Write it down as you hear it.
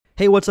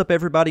Hey, what's up,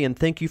 everybody, and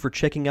thank you for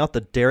checking out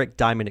the Derek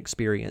Diamond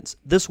Experience.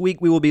 This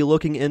week, we will be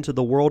looking into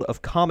the world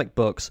of comic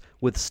books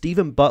with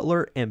Stephen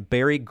Butler and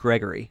Barry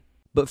Gregory.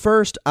 But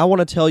first, I want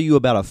to tell you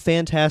about a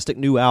fantastic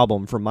new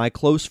album from my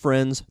close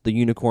friends, the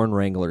Unicorn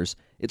Wranglers.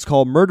 It's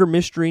called Murder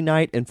Mystery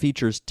Night and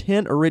features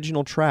 10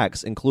 original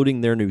tracks, including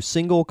their new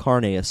single,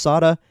 Carne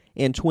Asada,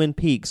 and Twin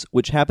Peaks,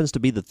 which happens to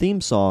be the theme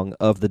song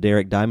of the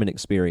Derek Diamond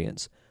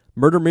Experience.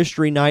 Murder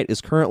Mystery Night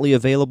is currently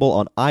available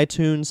on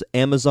iTunes,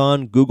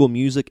 Amazon, Google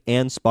Music,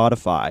 and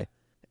Spotify.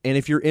 And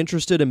if you're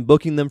interested in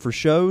booking them for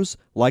shows,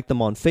 like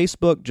them on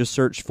Facebook, just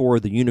search for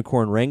the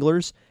Unicorn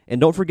Wranglers.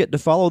 And don't forget to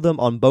follow them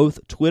on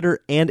both Twitter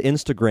and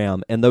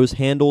Instagram, and those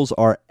handles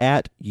are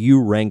at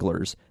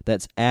UWranglers.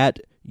 That's at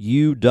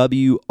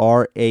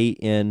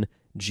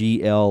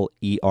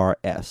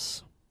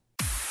UWRANGLERS.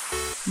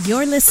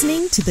 You're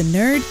listening to the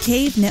Nerd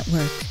Cave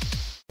Network.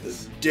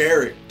 This is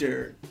Derek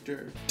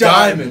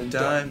Diamond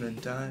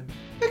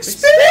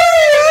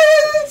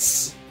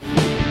Experience!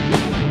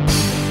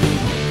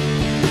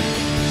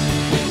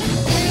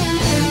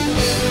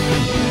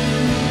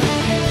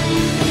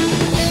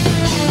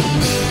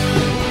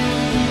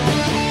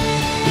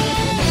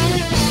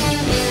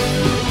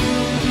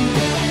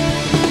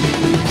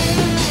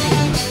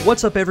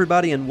 What's up,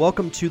 everybody, and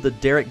welcome to the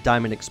Derek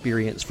Diamond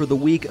Experience for the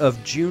week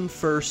of June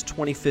 1st,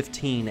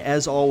 2015.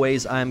 As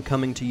always, I am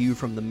coming to you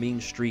from the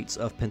mean streets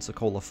of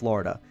Pensacola,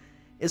 Florida.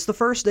 It's the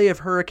first day of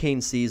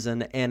hurricane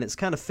season, and it's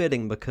kind of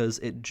fitting because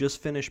it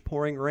just finished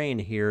pouring rain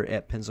here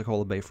at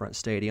Pensacola Bayfront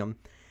Stadium.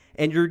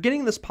 And you're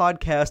getting this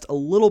podcast a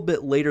little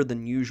bit later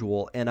than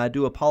usual, and I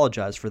do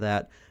apologize for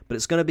that, but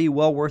it's going to be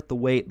well worth the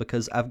wait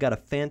because I've got a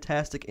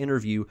fantastic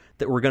interview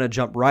that we're going to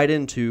jump right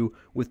into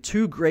with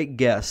two great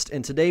guests.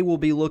 And today we'll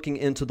be looking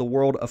into the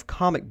world of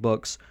comic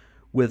books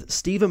with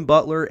Stephen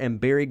Butler and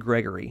Barry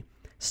Gregory.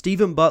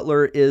 Stephen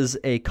Butler is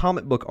a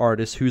comic book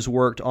artist who's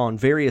worked on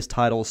various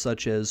titles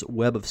such as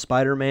Web of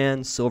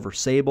Spider-Man, Silver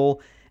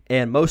Sable,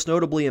 and most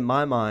notably in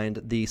my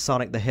mind, the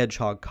Sonic the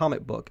Hedgehog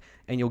comic book,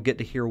 and you'll get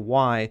to hear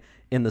why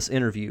in this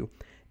interview.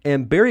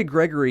 And Barry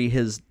Gregory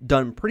has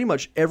done pretty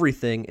much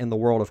everything in the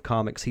world of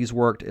comics. He's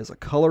worked as a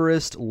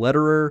colorist,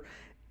 letterer,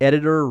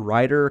 editor,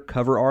 writer,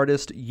 cover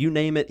artist, you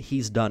name it,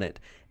 he's done it.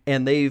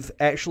 And they've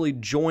actually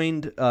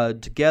joined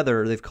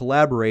together, they've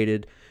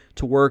collaborated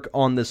to work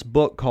on this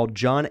book called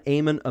John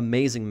Amon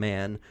Amazing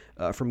Man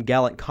from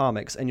Gallant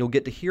Comics, and you'll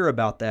get to hear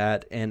about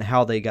that and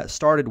how they got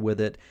started with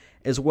it,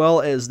 as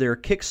well as their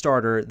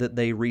Kickstarter that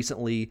they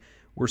recently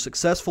were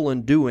successful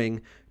in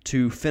doing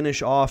to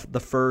finish off the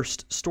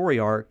first story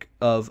arc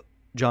of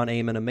John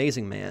Amon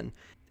Amazing Man.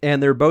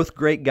 And they're both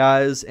great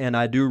guys, and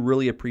I do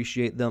really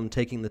appreciate them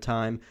taking the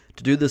time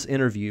to do this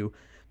interview.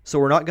 So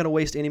we're not going to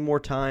waste any more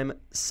time.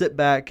 Sit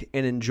back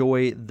and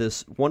enjoy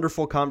this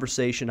wonderful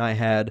conversation I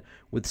had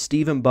with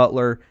Stephen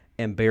Butler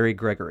and Barry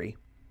Gregory.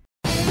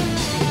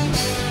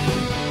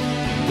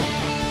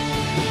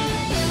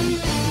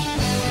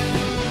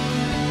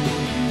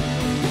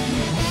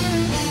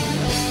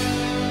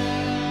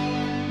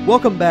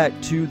 Welcome back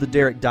to the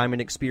Derek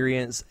Diamond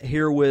Experience,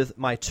 here with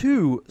my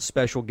two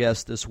special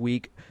guests this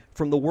week.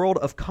 From the world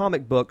of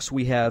comic books,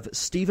 we have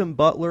Stephen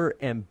Butler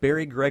and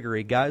Barry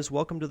Gregory. Guys,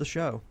 welcome to the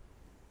show.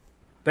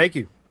 Thank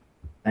you.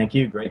 Thank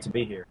you. Great to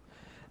be here.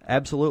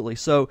 Absolutely.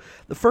 So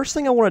the first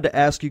thing I wanted to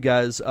ask you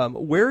guys,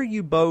 where are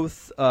you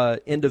both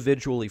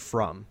individually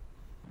from?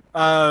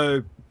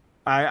 I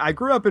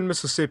grew up in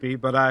Mississippi,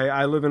 but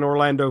I live in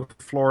Orlando,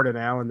 Florida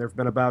now, and there have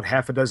been about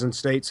half a dozen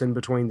states in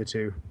between the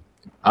two.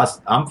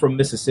 I'm from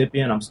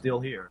Mississippi, and I'm still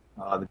here.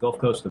 The Gulf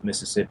Coast of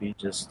Mississippi,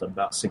 just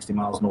about 60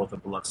 miles north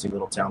of Biloxi,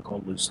 little town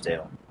called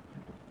Lucedale.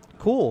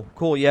 Cool.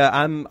 Yeah,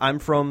 I'm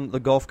from the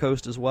Gulf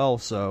Coast as well,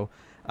 so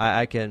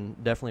I can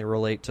definitely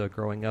relate to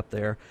growing up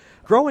there.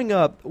 Growing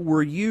up,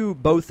 were you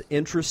both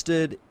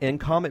interested in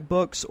comic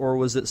books, or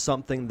was it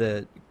something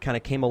that kind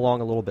of came along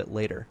a little bit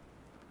later?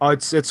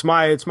 It's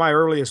my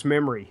earliest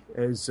memory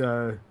is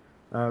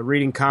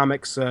reading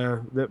comics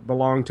that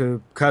belonged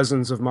to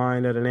cousins of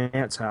mine at an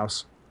aunt's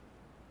house.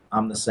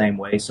 I'm the same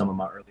way. Some of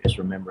my earliest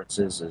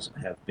remembrances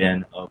have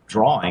been of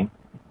drawing,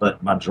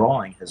 but my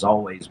drawing has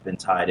always been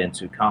tied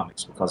into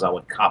comics because I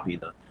would copy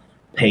the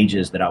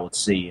pages that I would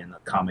see in the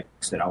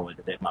comics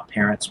that my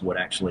parents would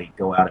actually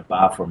go out and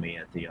buy for me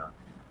at the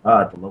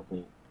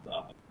local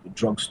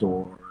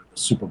drugstore or the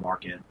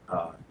supermarket,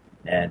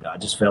 and I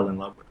just fell in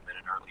love with them at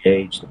an early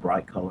age. The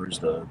bright colors,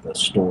 the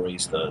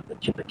stories, the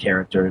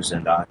characters,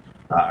 and I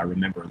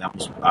remember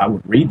I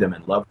would read them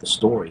and love the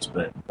stories,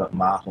 but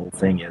my whole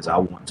thing is I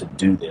want to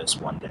do this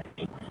one day,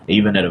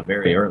 even at a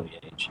very early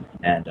age,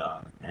 and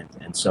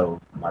so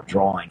my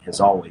drawing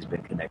has always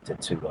been connected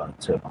to my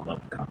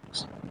love of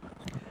comics.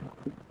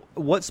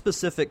 What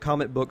specific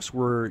comic books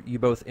were you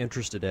both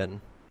interested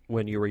in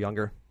when you were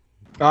younger?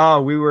 Oh,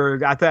 we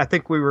were. I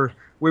think we were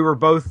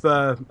both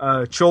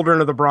children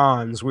of the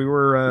Bronze. We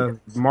were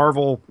Yes.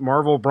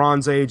 Marvel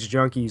Bronze Age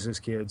junkies as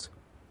kids.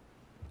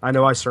 I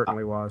know I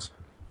certainly was.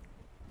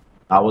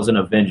 I was an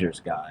Avengers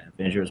guy.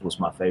 Avengers was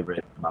my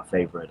favorite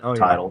Oh,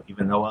 title,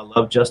 even though I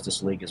love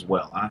Justice League as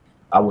well.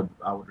 I would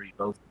read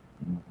both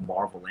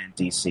Marvel and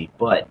DC,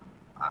 but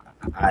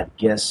I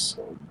guess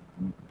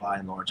by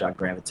and large I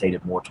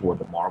gravitated more toward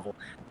the Marvel,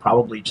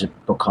 probably just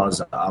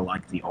because I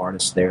like the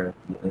artists there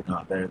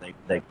better.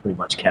 They pretty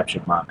much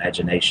captured my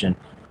imagination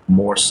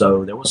more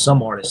so. There was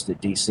some artists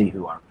at DC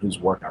whose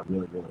work I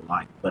really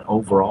liked, but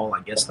overall,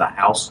 I guess the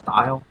house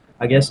style,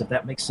 I guess if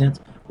that makes sense,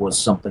 was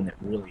something that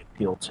really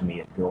appealed to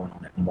me at going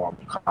on at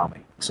Marvel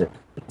Comics at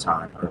the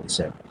time, early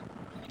 70s.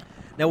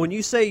 Now, when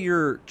you say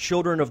you're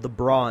children of the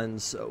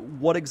Bronze,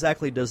 what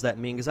exactly does that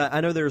mean? Because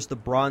I know there's the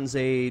Bronze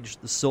Age,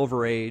 the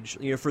Silver Age.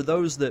 For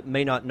those that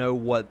may not know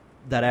what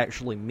that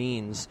actually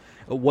means,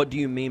 what do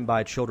you mean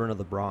by children of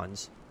the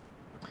Bronze?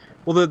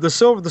 Well, the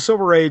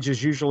Silver Age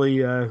is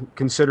usually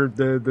considered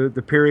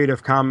the period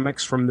of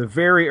comics from the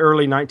very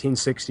early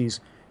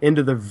 1960s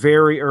into the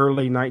very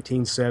early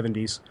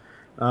 1970s.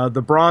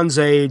 The Bronze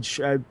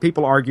Age,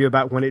 people argue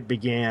about when it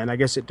began. I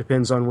guess it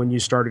depends on when you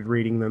started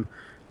reading them.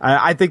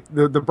 I think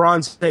the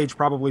Bronze Age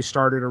probably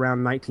started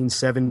around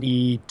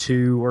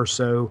 1972 or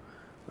so,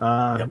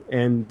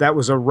 and that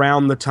was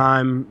around the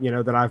time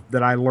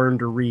that I learned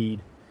to read,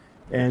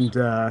 and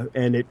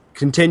it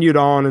continued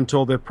on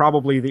until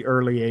probably the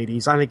early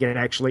 80s. I think it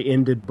actually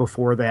ended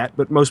before that,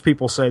 but most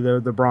people say the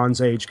Bronze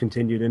Age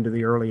continued into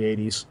the early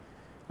 80s,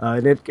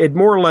 and it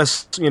more or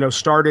less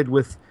started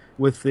with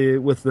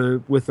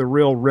the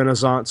real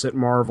renaissance at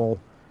Marvel.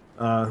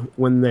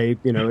 When they,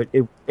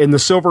 in the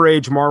Silver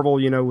Age, Marvel,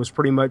 was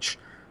pretty much,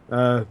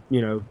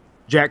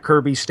 Jack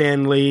Kirby,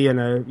 Stan Lee, and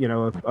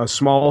a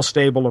small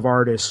stable of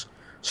artists.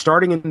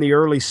 Starting in the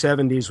early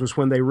 70s was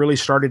when they really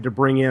started to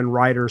bring in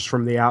writers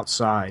from the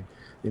outside.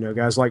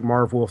 Guys like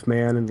Marv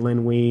Wolfman and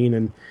Len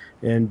Wein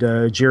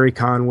and Jerry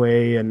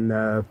Conway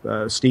and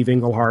Steve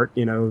Englehart,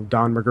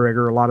 Don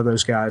McGregor, a lot of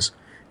those guys.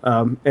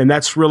 And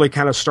that's really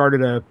kind of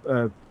started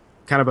a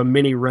kind of a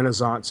mini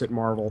renaissance at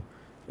Marvel.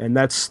 And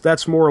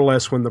that's more or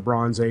less when the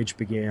Bronze Age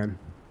began.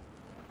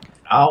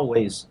 I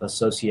always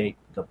associate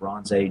the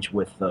Bronze Age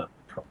with the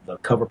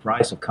cover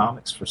price of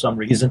comics for some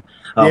reason.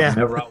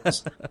 Whenever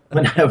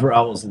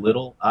I was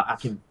little, I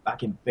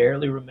can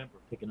barely remember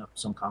picking up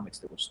some comics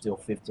that were still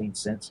 15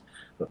 cents.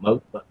 But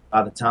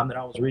by the time that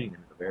I was reading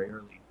them in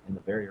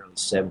the very early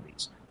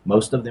 70s,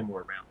 most of them were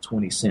around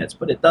 20 cents.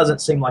 But it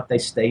doesn't seem like they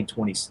stayed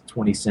 20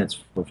 cents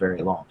for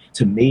very long.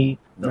 To me,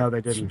 no,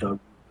 they didn't. The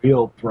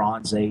real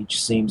Bronze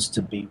Age seems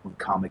to be when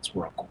comics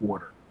were a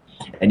quarter,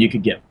 and you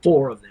could get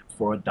 4 of them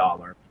for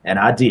 $1, and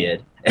I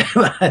did.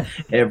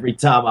 Every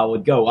time I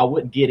would go, I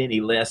wouldn't get any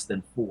less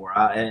than 4.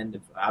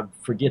 I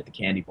forget the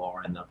candy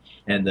bar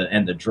and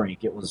the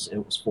drink. It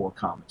was 4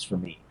 comics for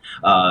me.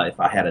 If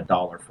I had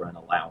 $1 for an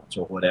allowance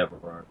or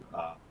whatever,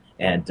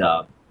 and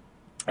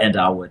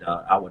I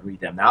would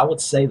read them. Now I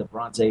would say the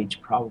Bronze Age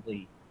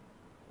probably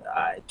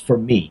for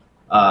me.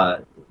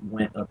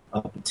 Went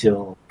up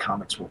until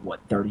comics were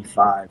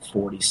 35,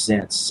 40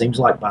 cents. Seems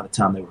like by the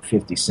time they were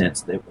 50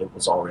 cents, it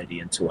was already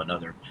into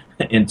another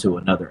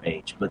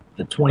age. But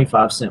the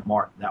 25-cent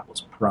mark, that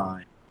was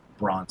prime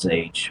Bronze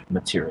Age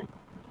material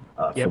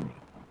for me.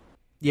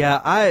 Yeah,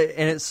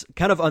 and it's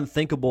kind of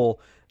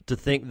unthinkable to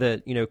think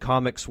that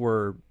comics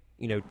were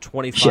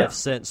 25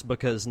 cents,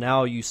 because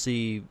now you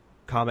see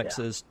comics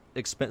as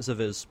expensive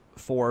as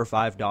 $4 or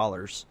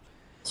 $5.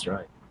 That's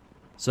right.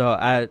 So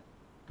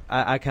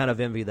I kind of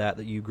envy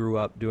that you grew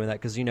up doing that,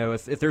 because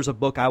if there's a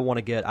book I want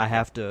to get, I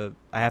have to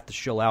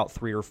shell out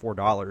 $3 or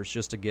 $4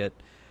 just to get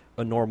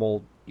a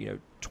normal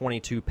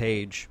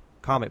 22-page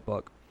comic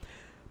book.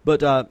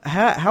 But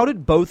how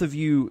did both of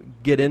you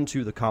get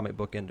into the comic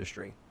book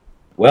industry?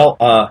 Well,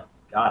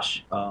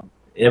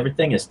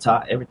 everything is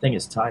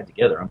tied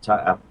together.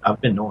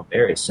 I've been knowing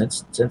Barry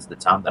since the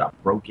time that I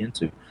broke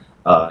into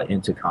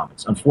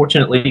comics.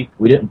 Unfortunately,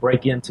 we didn't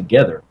break in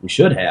together. We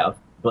should have,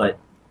 but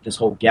this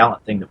whole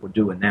Gallant thing that we're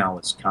doing now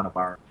is kind of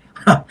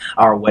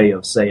our way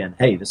of saying,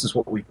 hey, this is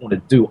what we want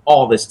to do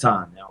all this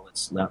time. Now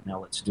let's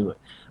do it.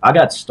 I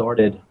got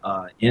started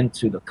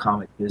into the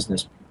comic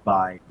business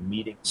by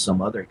meeting some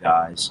other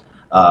guys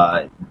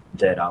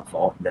that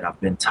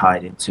I've been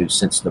tied into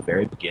since the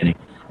very beginning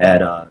at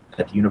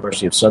the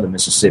University of Southern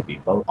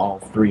Mississippi. All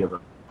 3 of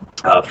them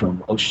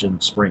from Ocean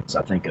Springs,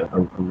 I think,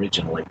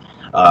 originally,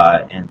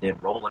 and then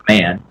Roland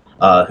Mann,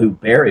 who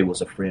Barry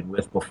was a friend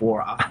with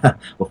before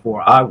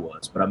I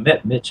was. But I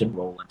met Mitch and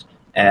Roland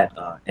at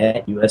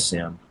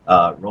USM.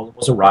 Roland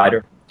was a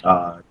writer.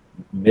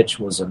 Mitch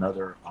was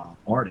another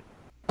artist.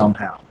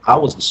 Somehow, I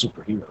was the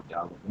superhero guy.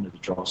 I wanted to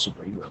draw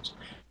superheroes.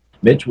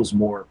 Mitch was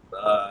more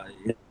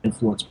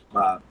influenced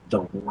by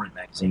the Warren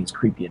magazines,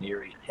 Creepy and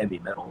Eerie, and heavy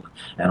metal,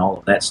 and all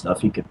of that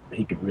stuff. He could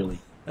really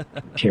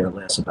care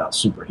less about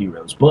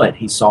superheroes, but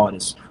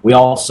we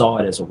all saw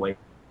it as a way.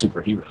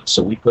 Superheroes.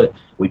 So we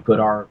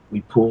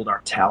pulled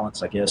our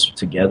talents, I guess,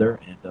 together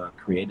and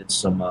created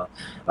some. Well,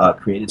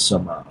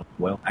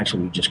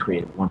 actually, we just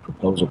created one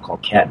proposal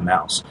called Cat and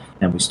Mouse,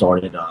 and we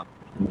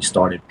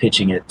started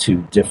pitching it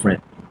to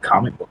different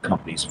comic book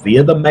companies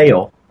via the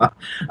mail.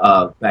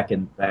 Back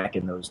in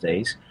those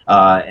days,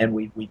 and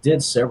we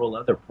did several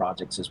other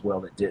projects as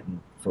well that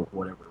didn't, for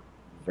whatever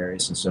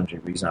various and sundry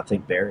reason. I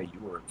think Barry, you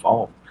were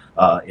involved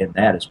in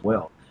that as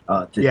well.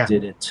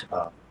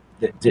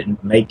 That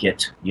didn't make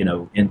it,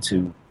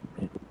 into.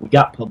 We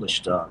got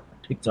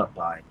picked up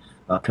by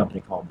a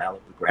company called Malibu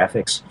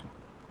Graphics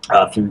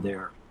through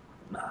their.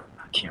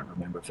 I can't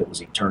remember if it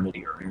was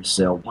Eternity or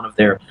Aircell.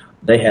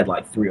 They had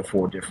like 3 or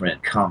 4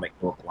 different comic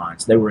book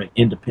lines. They were an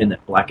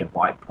independent black and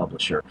white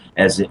publisher,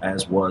 as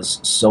was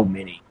so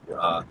many.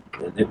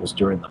 It was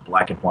during the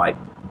black and white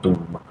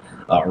boom,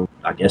 or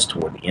I guess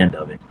toward the end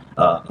of it,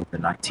 of the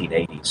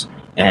 1980s.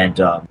 And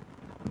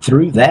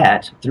through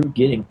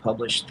getting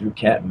published through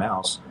Cat and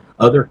Mouse,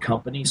 other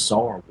companies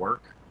saw our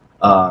work.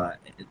 I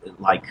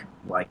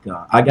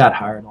got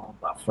hired on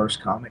by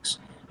First Comics,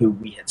 who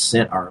we had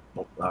sent our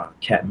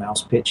Cat and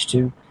Mouse pitch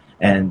to,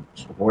 and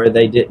where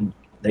they didn't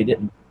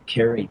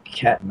carry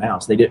Cat and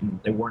Mouse, they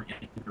weren't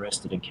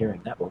interested in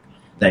carrying that book.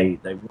 They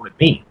wanted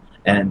me,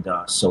 and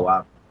so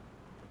I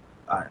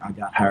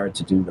got hired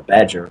to do the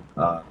Badger,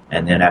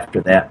 and then after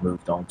that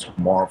moved on to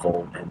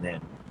Marvel, and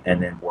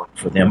then worked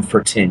for them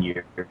for 10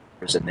 years,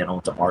 and then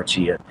on to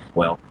Archie.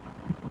 Well,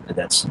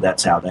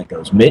 that's how that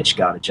goes. Mitch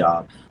got a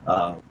job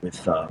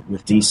with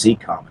DC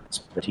Comics,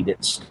 but he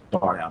didn't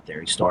start out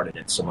there. He started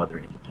at some other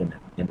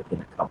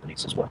independent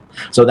companies as well.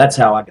 So that's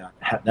how I got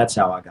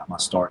my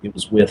start. It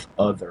was with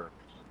other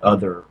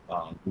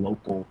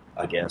local,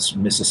 I guess,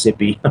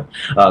 Mississippi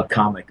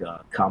comic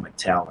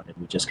talent, and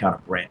we just kind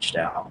of branched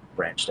out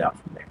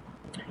from there.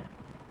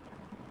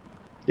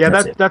 Yeah,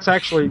 that's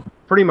actually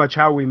pretty much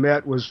how we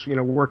met. Was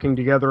working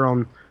together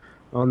on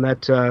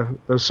that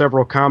those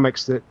several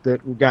comics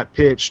that got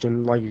pitched,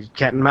 and like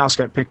Cat and Mouse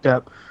got picked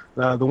up.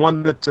 The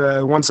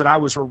ones that I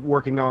was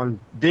working on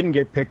didn't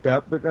get picked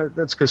up, but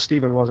that's because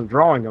Stephen wasn't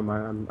drawing them.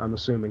 I'm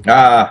assuming.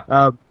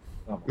 But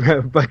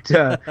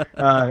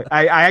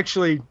I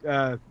actually,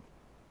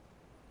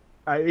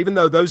 even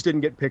though those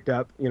didn't get picked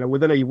up,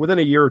 within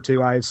a year or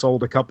two, I had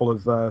sold a couple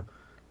of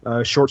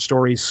short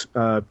stories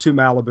to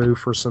Malibu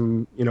for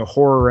some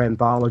horror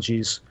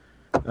anthologies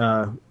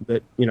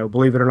that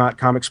believe it or not,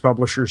 comics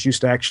publishers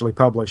used to actually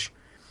publish.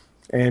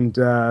 And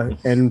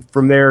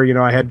from there,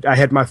 I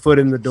had my foot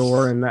in the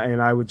door, and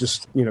I would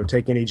just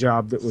take any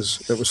job that was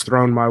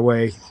thrown my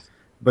way.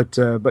 But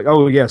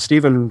oh yeah,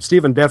 Stephen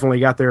definitely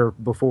got there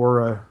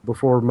before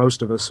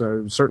most of us,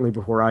 certainly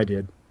before I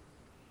did.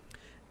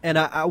 And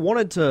I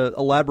wanted to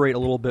elaborate a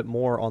little bit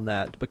more on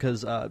that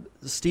because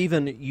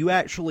Stephen, you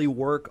actually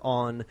work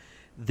on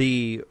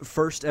the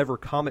first ever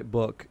comic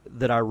book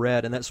that I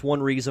read, and that's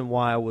one reason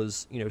why I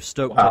was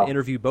stoked to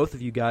interview both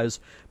of you guys.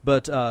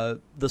 But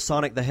the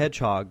Sonic the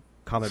Hedgehog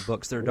comic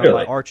books that are done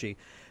by Archie.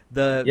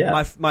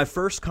 My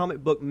first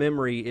comic book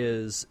memory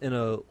is in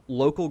a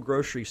local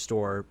grocery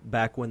store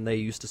back when they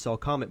used to sell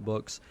comic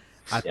books.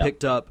 I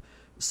picked up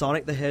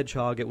Sonic the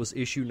Hedgehog. It was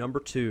issue number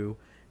 2,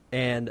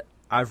 and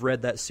I've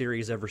read that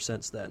series ever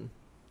since then.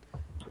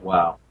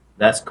 Wow,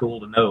 that's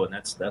cool to know, and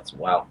that's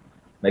wow.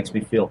 Makes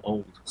me feel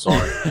old.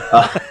 Sorry.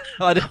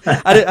 I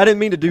didn't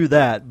mean to do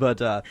that,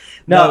 but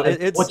no,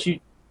 it's what you.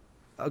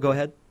 Go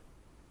ahead.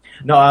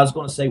 No, I was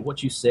going to say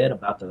what you said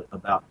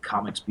about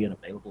comics being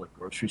available at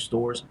grocery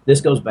stores. This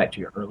goes back to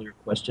your earlier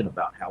question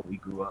about how we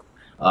grew up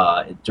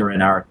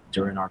during our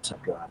time.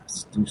 God,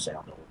 I do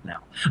sound old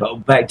now.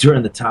 Back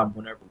during the time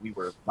whenever we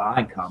were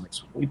buying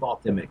comics, we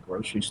bought them at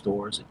grocery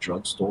stores, at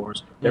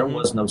drugstores. There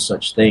was no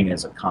such thing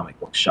as a comic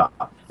book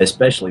shop,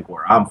 especially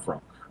where I'm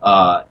from.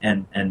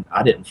 And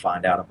I didn't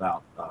find out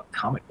about a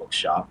comic book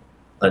shop,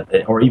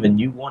 or even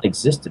knew one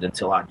existed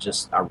until I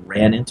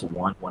ran into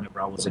one whenever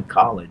I was in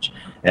college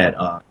at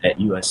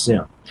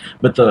USM.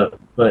 But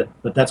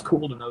that's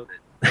cool to know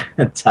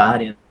that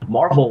tied in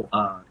Marvel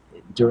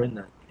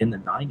in the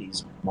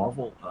 90s.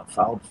 Marvel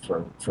filed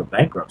for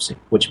bankruptcy,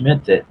 which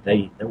meant that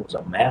there was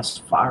a mass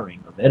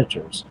firing of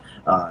editors,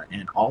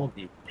 and all of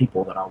the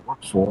people that I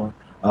worked for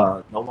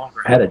no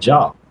longer had a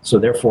job. So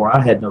therefore,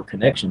 I had no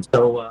connections.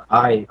 So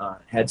I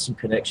had some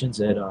connections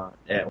or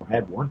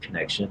had one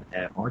connection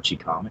at Archie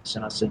Comics,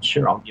 and I said,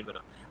 "Sure, I'll give it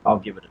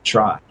a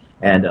try."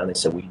 And they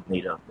said, "We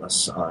need a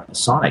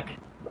Sonic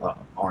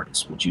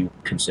artist. Would you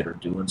consider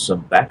doing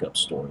some backup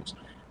stories?"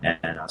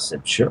 And I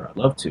said, "Sure, I'd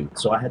love to."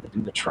 So I had to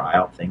do the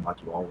tryout thing,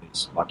 like you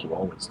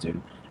always do.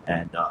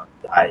 And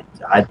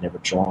I'd never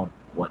drawn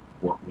what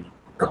we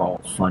call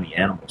funny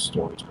animal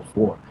stories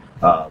before,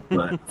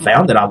 but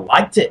found that I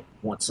liked it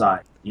once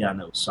I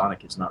know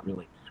Sonic is not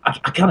really. I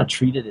kind of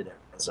treated it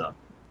as a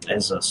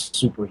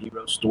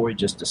superhero story,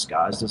 just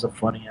disguised as a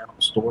funny animal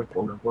story,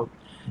 quote unquote,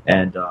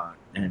 and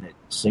it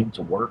seemed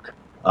to work.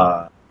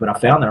 But I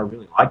found that I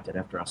really liked it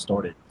after I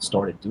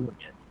started doing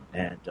it,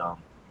 and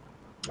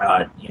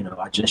I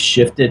just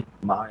shifted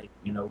my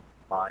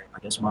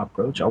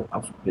approach.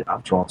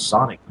 I've drawn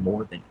Sonic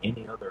more than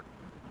any other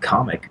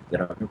comic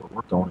that I've ever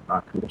worked on in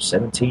my career.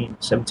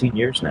 17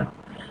 years now.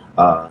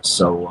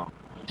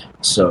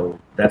 So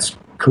that's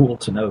cool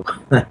to know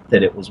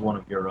that it was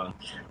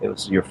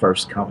your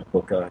first comic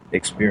book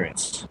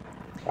experience.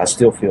 I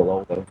still feel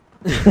old though.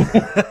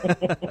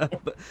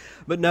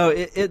 but no,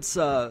 it's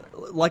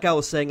like I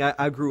was saying,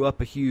 I grew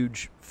up a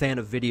huge fan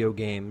of video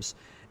games,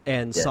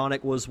 And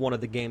Sonic was one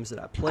of the games that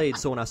I played.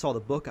 So when I saw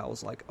the book, I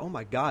was like, oh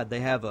my God,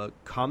 they have a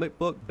comic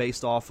book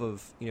based off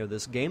of,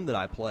 this game that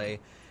I play.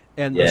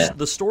 And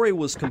the story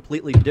was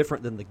completely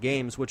different than the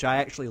games, which I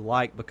actually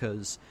like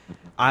because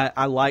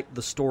I like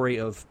the story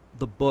of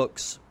the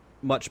books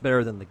much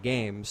better than the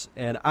games.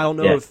 And I don't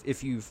know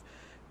if you've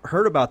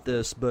heard about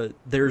this, but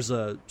there's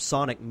a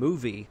Sonic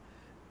movie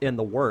in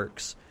the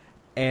works.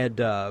 And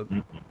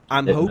I'm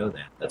hoping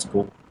that's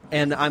cool.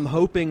 And I'm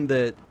hoping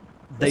that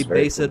they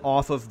base it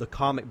off of the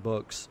comic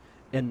books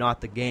and not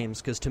the games,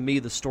 because to me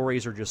the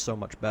stories are just so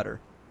much better.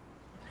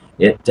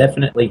 It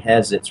definitely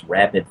has its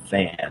rabid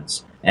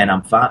fans, and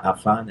I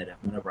find that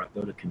whenever I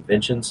go to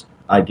conventions,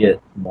 I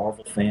get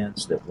Marvel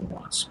fans that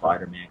want a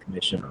Spider-Man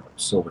commission or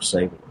Silver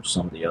Sable or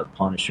some of the other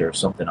Punisher or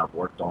something I've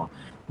worked on,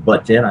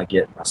 but then I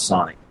get a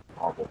Sonic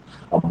Marvel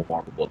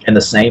book. And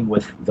the same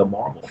with the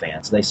Marvel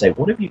fans. They say,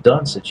 what have you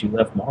done since you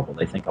left Marvel?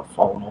 They think I've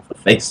fallen off the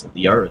face of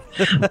the earth.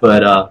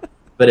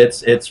 But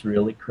it's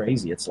really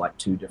crazy. It's like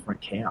two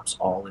different camps,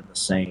 all in the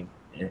same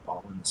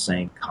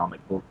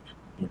comic book,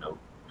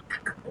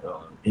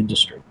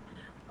 industry.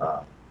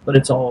 But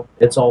it's all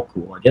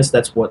cool. I guess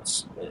that's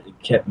what's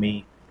kept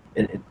me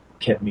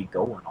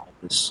going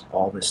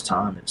all this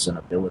time. It's an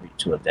ability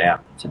to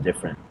adapt to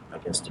different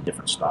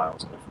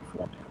styles and different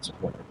formats and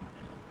whatever.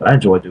 But I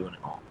enjoy doing it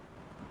all.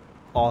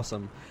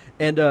 Awesome.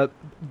 And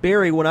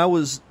Barry, when I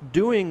was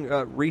doing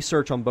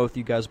research on both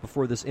you guys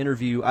before this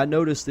interview, I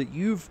noticed that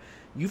you've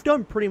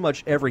done pretty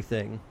much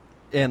everything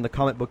in the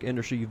comic book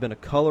industry. You've been a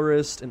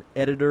colorist, an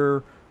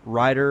editor,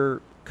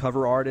 writer,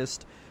 cover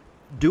artist.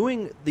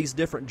 Doing these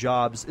different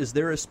jobs, is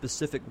there a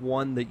specific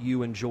one that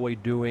you enjoy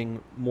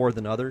doing more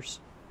than others?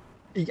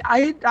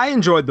 I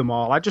enjoyed them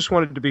all. I just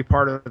wanted to be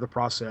part of the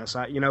process.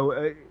 I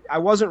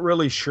wasn't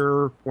really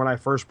sure when I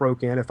first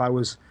broke in if I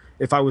was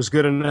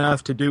good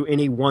enough to do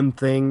any one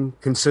thing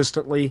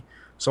consistently.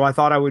 So I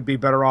thought I would be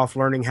better off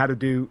learning how to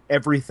do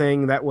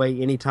everything. That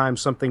way, anytime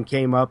something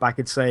came up, I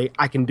could say,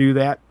 I can do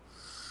that.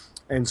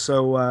 And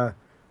so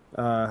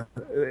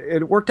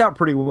it worked out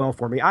pretty well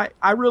for me.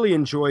 I really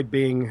enjoyed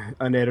being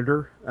an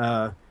editor.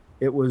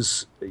 It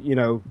was,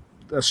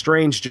 a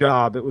strange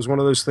job. It was one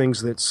of those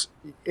things that's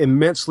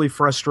immensely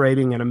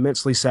frustrating and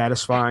immensely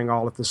satisfying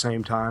all at the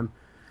same time.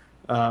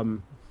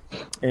 And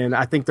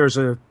I think there's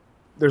a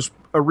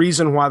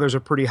reason why there's a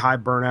pretty high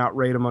burnout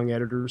rate among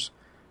editors.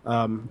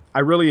 I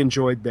really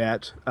enjoyed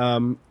that.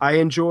 I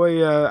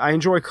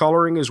enjoy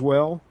coloring as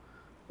well,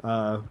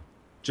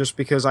 just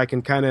because I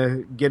can kind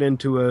of get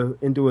into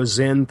a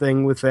zen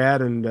thing with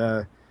that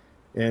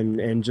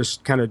and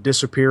just kind of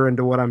disappear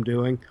into what I'm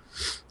doing.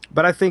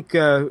 But I think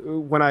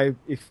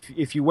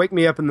if you wake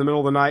me up in the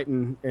middle of the night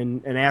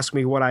and ask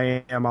me what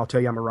I am, I'll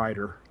tell you I'm a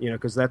writer.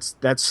 Because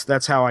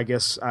that's how I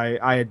guess I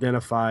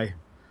identify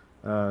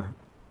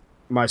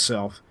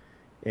myself.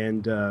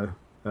 And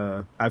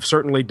I've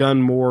certainly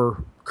done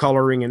more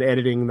coloring and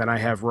editing than I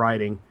have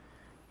writing,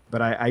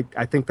 but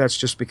I think that's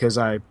just because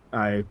I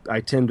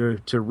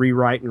tend to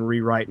rewrite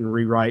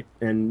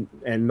and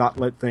not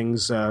let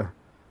things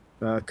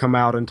come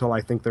out until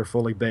I think they're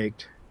fully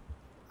baked.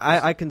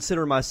 I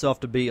consider myself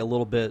to be a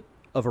little bit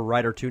of a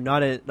writer too,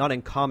 not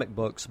in comic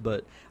books,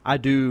 but I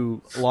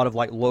do a lot of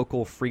like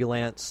local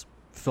freelance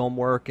film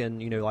work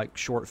and like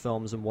short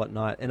films and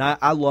whatnot. And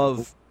I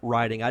love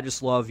writing. I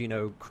just love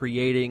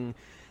creating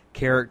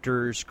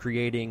characters,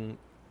 creating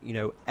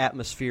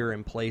atmosphere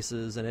and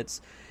places, and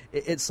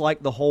it's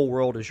like the whole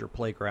world is your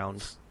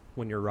playground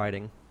when you're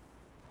writing.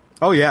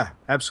 Oh yeah,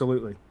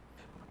 absolutely.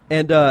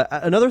 And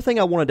another thing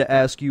I wanted to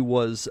ask you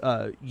was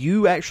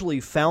you actually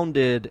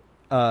founded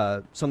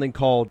something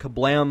called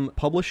Kablam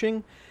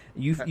Publishing.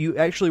 You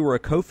actually were a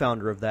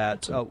co-founder of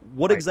that.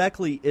 What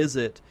exactly is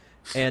it,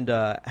 and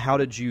how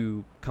did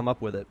you come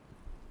up with it?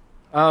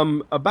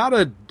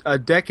 About a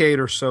decade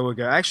or so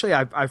ago. Actually,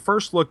 I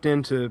first looked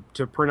into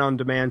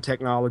print-on-demand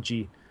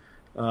technology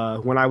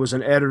when I was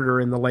an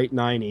editor in the late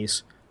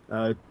 90s.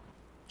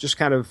 Just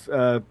kind of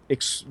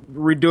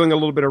doing a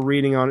little bit of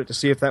reading on it to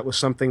see if that was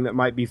something that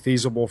might be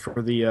feasible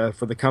for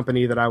the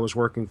company that I was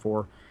working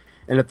for.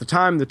 And at the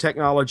time, the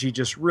technology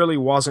just really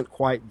wasn't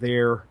quite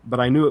there,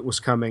 but I knew it was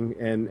coming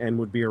and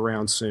would be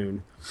around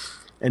soon.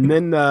 And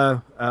then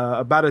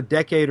about a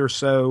decade or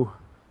so,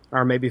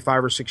 or maybe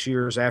 5 or 6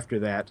 years after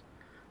that,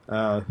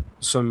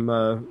 some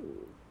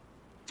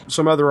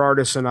other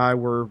artists and I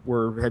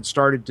had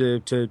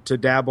started to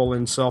dabble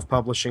in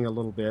self-publishing a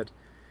little bit,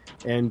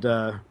 and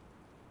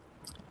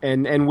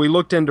we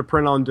looked into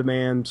print on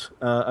demand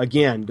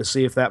again to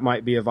see if that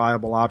might be a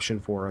viable option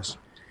for us.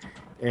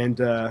 And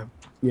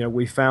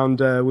we found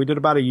we did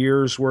about a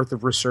year's worth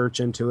of research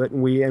into it,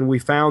 and we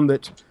found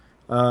that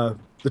the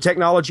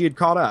technology had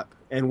caught up,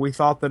 and we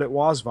thought that it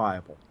was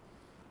viable.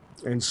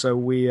 And so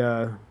we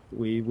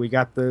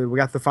got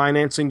the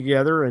financing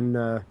together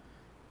and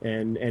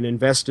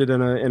invested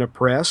in a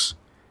press,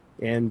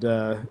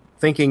 and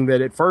thinking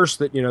that at first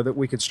that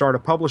we could start a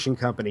publishing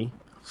company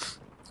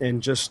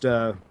and just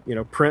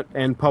print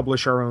and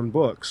publish our own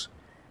books.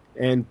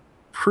 And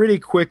pretty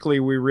quickly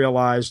we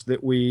realized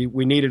that we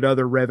needed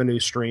other revenue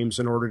streams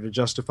in order to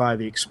justify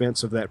the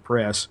expense of that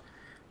press.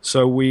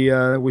 So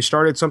we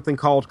started something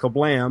called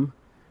Kablam,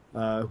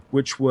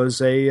 which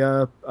was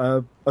a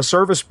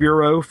service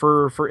bureau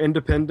for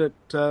independent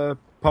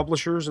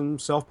publishers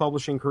and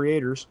self-publishing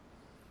creators,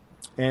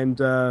 and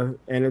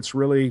it's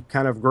really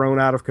kind of grown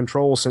out of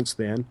control since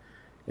then.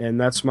 And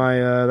that's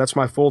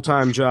my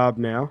full-time job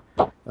now,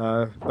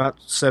 about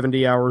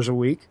 70 hours a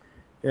week.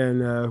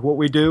 And what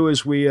we do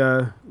is we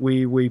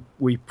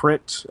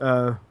print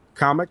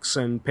comics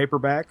and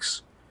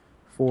paperbacks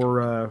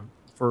for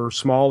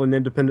small and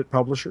independent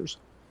publishers,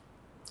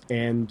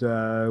 and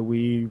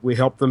we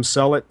help them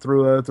sell it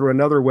through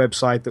another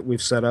website that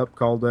we've set up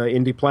called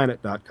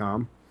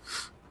indieplanet.com.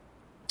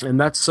 And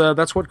that's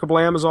what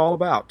Kablam is all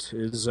about,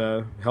 is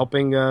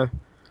helping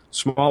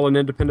small and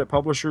independent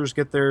publishers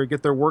get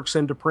their works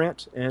into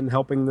print and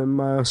helping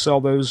them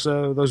sell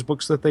those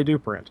books that they do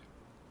print.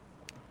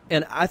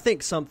 And I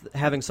think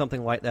having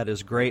something like that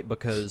is great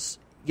because,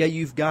 yeah,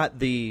 you've got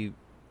the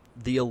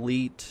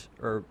elite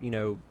or,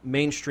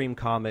 mainstream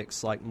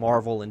comics like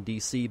Marvel and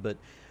DC, but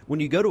when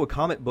you go to a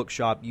comic book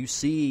shop, you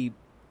see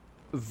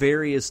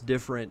various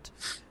different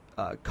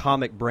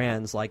comic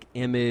brands like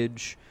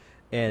Image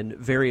and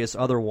various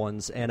other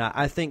ones. And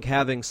I think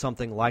having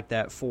something like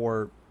that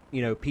for,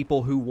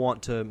 people who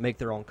want to make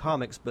their own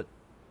comics but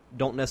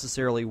don't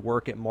necessarily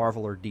work at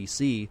Marvel or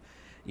DC,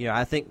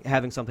 I think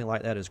having something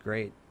like that is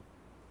great.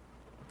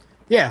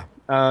 Yeah,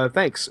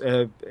 thanks.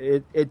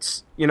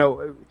 It's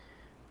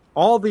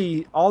all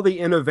the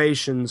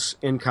innovations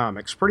in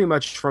comics, pretty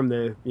much from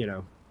the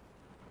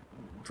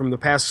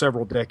past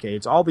several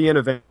decades. All the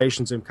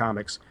innovations in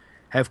comics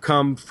have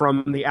come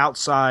from the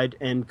outside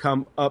and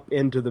come up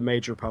into the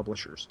major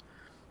publishers,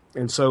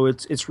 and so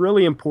it's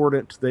really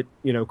important that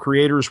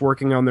creators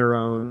working on their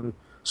own,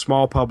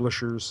 small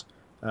publishers,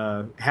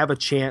 have a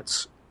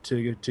chance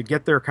to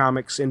get their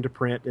comics into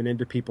print and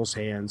into people's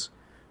hands,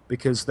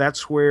 because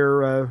that's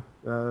where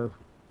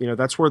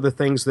that's where the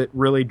things that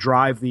really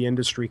drive the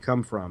industry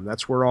come from.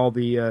 That's where all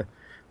the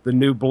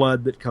new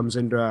blood that comes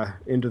into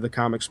the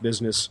comics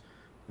business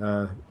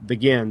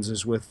begins,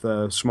 is with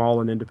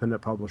small and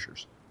independent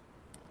publishers.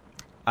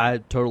 I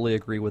totally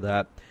agree with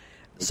that.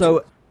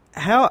 So,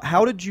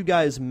 how did you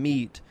guys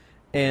meet,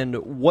 and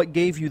what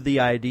gave you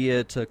the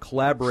idea to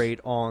collaborate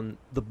on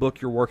the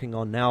book you're working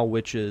on now,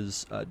 which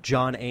is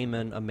John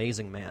Amon,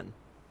 Amazing Man?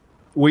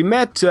 We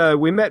met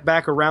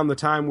back around the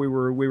time we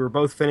were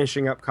both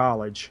finishing up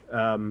college.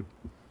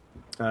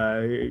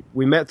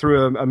 We met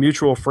through a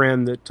mutual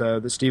friend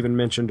that Stephen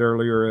mentioned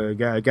earlier,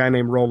 a guy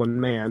named Roland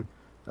Mann,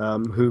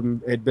 who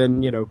had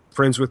been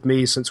friends with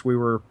me since we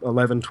were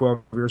 11,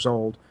 12 years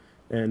old,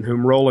 and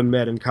whom Roland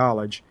met in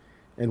college.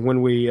 And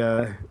when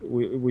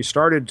we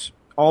started,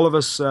 all of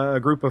us, a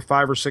group of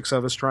 5 or 6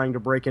 of us, trying to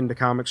break into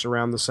comics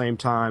around the same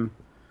time,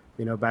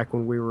 back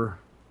when we were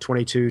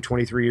 22,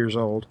 23 years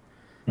old.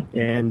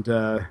 And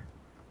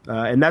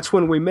that's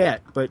when we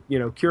met. But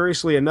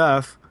curiously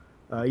enough,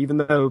 even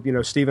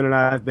though Stephen and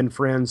I have been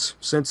friends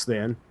since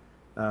then,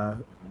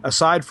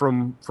 aside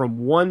from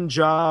one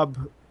job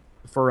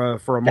for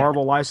a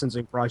Marvel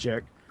licensing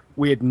project,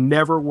 we had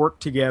never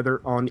worked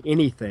together on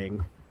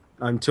anything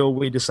until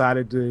we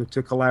decided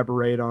to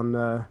collaborate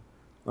on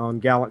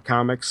Gallant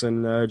Comics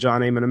and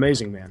John Amon,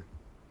 Amazing Man.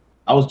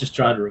 I was just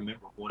trying to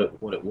remember what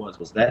it was.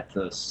 Was that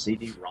the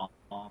CD-ROM?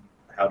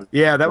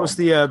 That was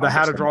the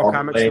How to Draw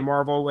Comics the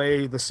Marvel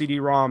Way, the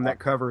CD-ROM, that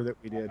cover that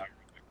we did.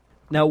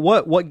 Now,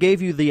 what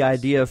gave you the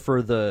idea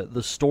for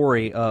the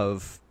story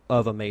of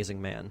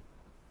Amazing Man?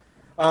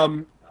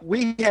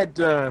 We had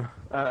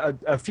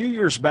a few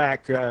years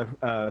back.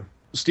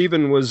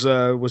 Stephen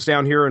was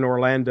down here in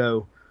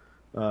Orlando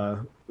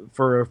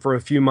for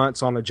a few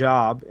months on a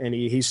job, and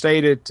he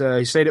stayed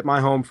at my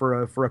home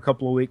for a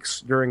couple of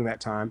weeks during that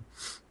time,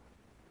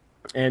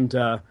 and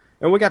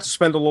we got to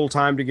spend a little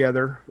time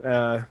together,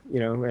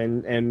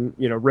 and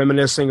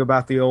reminiscing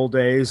about the old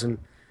days, and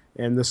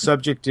the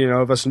subject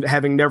of us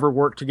having never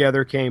worked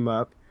together came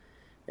up,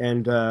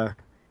 and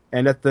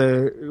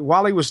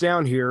while he was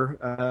down here,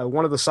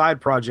 one of the side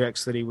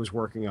projects that he was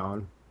working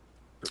on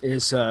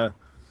is I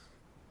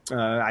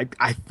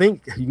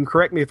think you can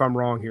correct me if I'm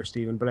wrong here,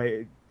 Stephen,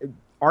 but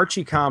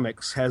Archie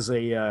Comics has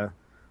a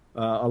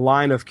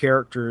line of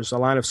characters, a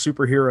line of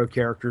superhero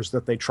characters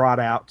that they trot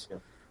out,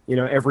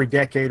 every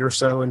decade or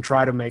so and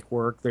try to make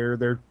work.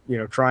 They're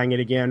trying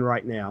it again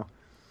right now.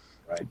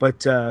 Right.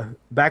 But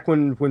back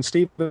when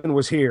Stephen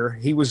was here,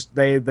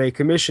 they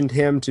commissioned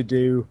him to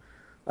do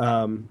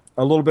a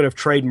little bit of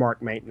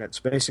trademark maintenance,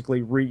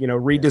 basically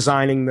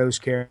redesigning those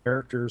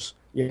characters,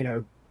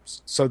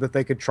 so that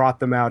they could trot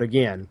them out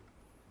again.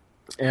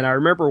 And I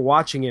remember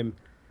watching him,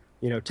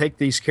 take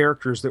these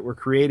characters that were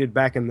created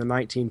back in the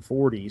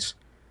 1940s,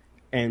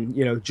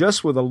 and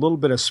just with a little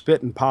bit of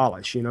spit and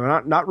polish,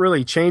 not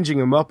really changing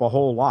them up a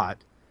whole lot,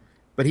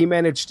 but he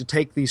managed to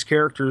take these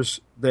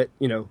characters that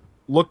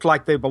looked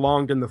like they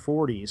belonged in the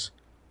 40s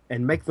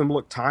and make them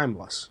look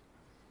timeless.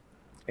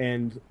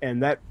 And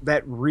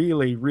that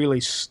really,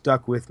 really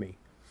stuck with me.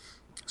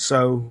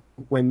 So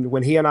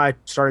when he and I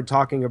started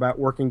talking about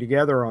working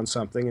together on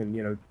something,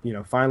 and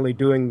finally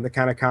doing the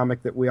kind of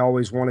comic that we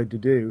always wanted to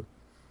do,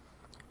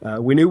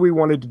 we knew we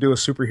wanted to do a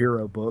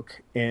superhero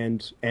book,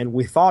 and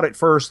we thought at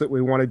first that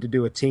we wanted to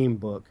do a team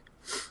book,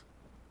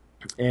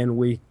 and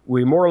we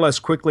more or less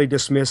quickly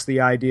dismissed the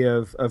idea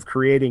of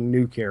creating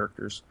new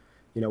characters.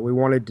 We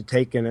wanted to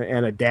take and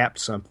adapt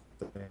something.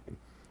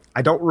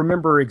 I don't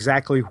remember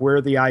exactly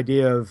where the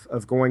idea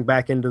of going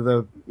back into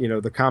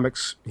the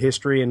comics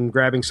history and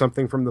grabbing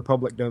something from the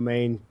public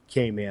domain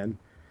came in,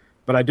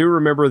 but I do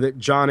remember that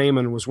John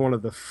Amon was one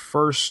of the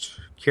first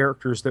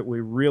characters that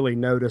we really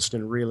noticed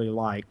and really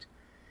liked,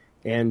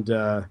 and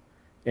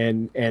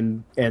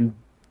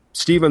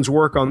Stephen's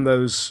work on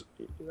those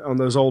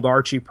old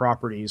Archie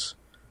properties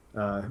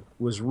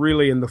was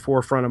really in the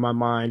forefront of my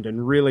mind,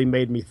 and really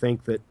made me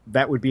think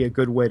that would be a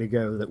good way to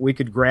go. That we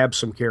could grab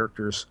some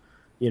characters,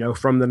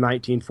 from the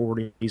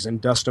 1940s and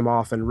dust them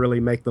off and really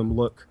make them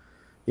look,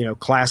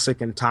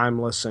 classic and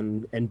timeless,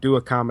 and do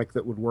a comic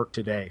that would work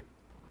today.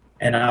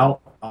 And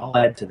I'll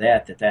add to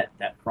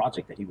that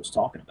project that he was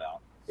talking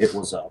about. It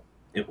was a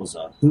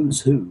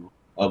who's who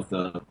of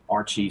the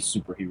Archie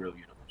superhero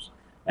universe,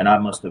 and I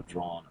must have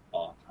drawn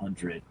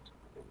 100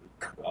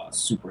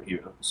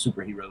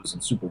 superheroes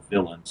and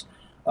supervillains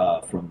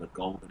from the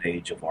golden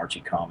age of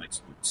Archie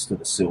comics to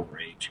the silver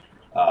age,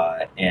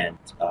 and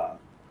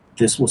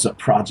this was a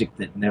project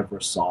that never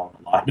saw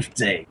the light of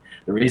day.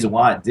 The reason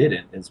why it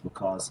didn't is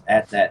because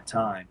at that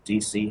time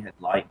DC had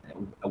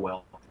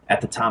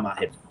at the time I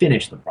had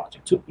finished the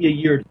project. It took me a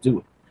year to do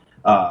it.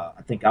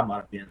 I think I might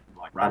have been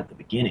right at the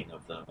beginning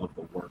of the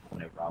work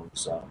whenever I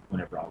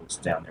was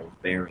down there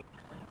with Barry.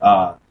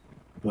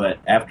 But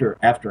after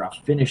I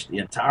finished the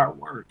entire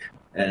work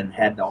and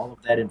had all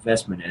of that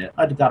investment in it,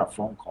 I got a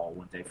phone call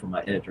one day from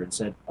my editor and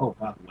said, "Oh,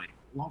 by the way,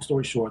 long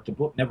story short, the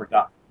book never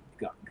got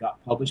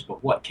published,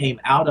 but what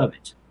came out of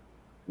it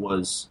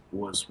was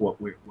what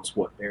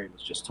Barry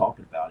was just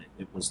talking about.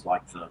 It was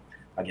like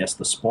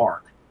the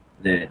spark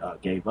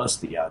that gave us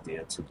the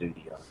idea to do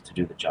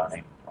the John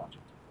Amon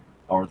project,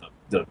 or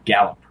the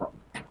Gallant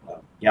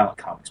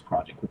Comics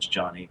project, which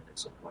John Amon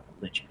is like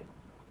a linchpin."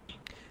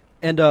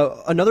 And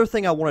another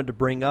thing I wanted to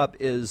bring up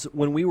is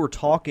when we were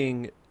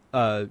talking,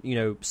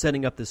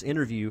 setting up this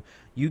interview,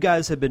 you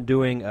guys have been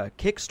doing a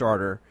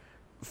Kickstarter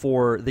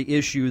for the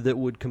issue that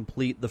would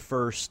complete the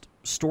first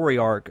story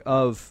arc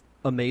of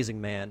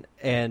Amazing Man,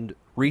 and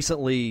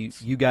recently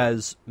you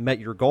guys met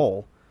your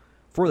goal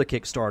for the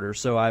Kickstarter,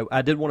 so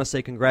I did want to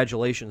say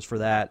congratulations for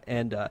that.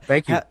 And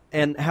thank you.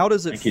 And how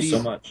does it feel? Thank you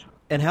so much.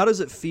 And how does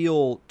it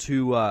feel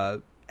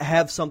to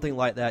have something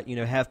like that?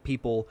 Have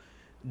people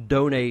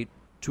donate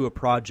to a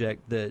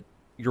project that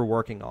you're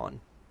working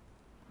on.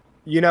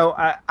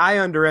 I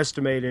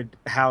underestimated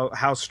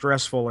how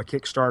stressful a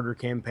Kickstarter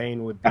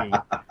campaign would be.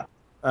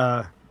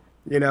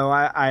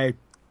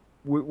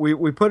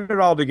 We put it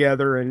all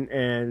together,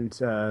 and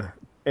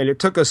it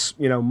took us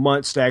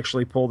months to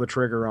actually pull the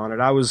trigger on it.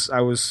 I was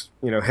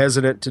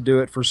hesitant to do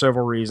it for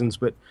several reasons,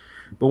 but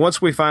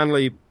once we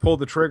finally pulled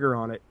the trigger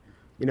on it,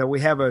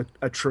 we have a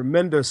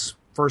tremendous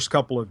first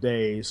couple of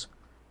days.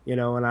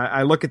 And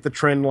I look at the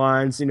trend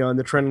lines, and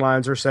the trend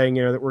lines are saying,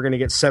 that we're going to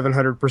get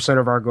 700%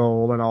 of our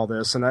goal and all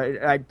this. And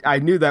I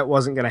knew that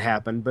wasn't going to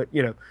happen, but,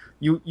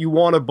 you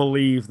want to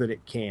believe that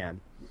it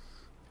can.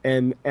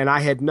 And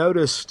I had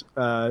noticed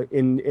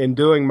in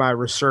doing my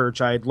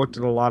research, I had looked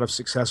at a lot of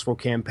successful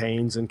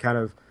campaigns, and kind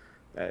of,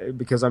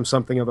 because I'm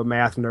something of a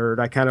math nerd,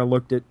 I kind of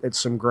looked at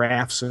some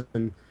graphs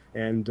and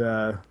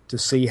to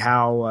see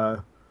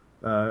how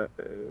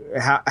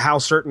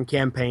certain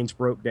campaigns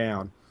broke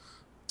down.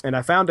 And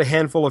I found a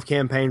handful of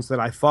campaigns that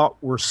I thought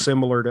were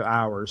similar to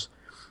ours,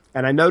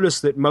 and I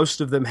noticed that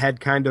most of them had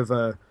kind of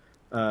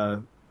a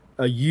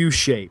U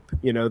shape.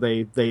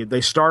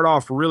 They start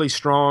off really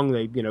strong.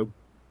 They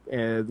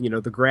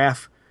the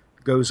graph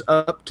goes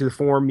up to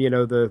form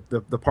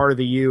the part of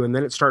the U, and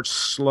then it starts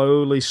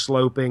slowly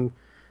sloping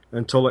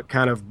until it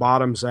kind of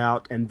bottoms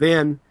out, and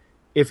then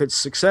if it's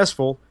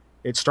successful,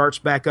 it starts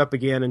back up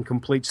again and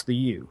completes the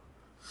U.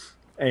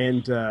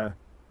 And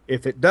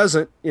if it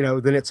doesn't,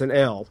 then it's an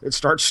L. It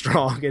starts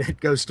strong and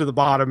it goes to the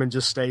bottom and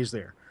just stays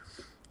there.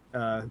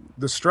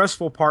 The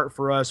stressful part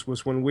for us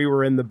was when we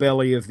were in the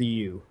belly of the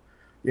U.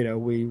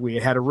 We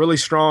had a really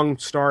strong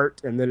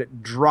start, and then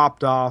it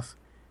dropped off,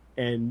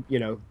 and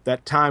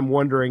that time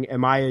wondering,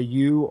 am I a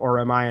U or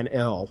am I an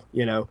L?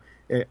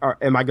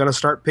 Am I going to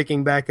start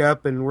picking back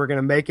up and we're going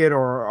to make it,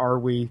 or are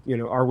we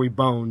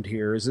boned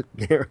here? Is it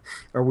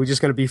are we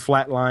just going to be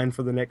flatlined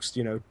for the next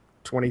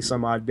 20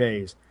 some odd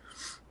days?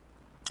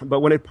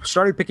 But when it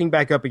started picking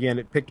back up again,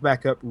 it picked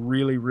back up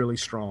really, really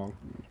strong.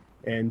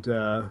 And,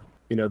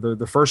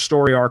 the first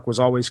story arc was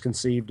always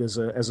conceived as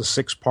a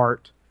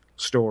 6-part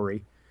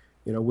story.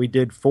 We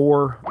did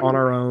 4 on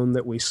our own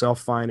that we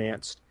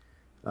self-financed.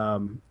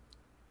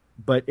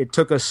 But it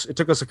took us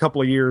a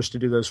couple of years to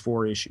do those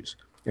 4 issues.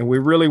 And we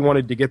really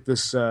wanted to get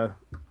these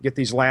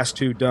last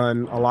 2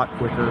 done a lot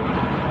quicker.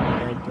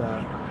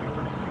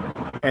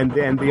 And and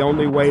the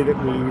only way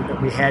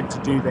that we had to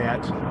do that,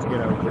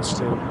 was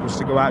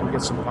to go out and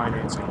get some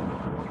financing.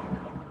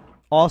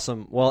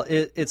 Awesome. Well,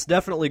 it's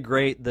definitely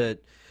great that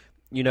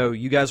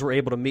you guys were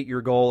able to meet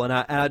your goal, and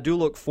I do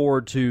look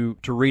forward to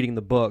reading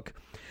the book.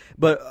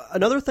 But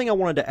another thing I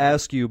wanted to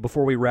ask you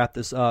before we wrap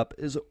this up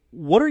is,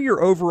 what are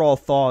your overall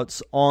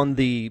thoughts on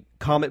the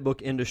comic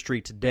book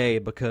industry today?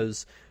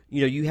 Because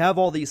you have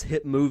all these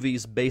hit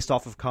movies based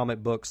off of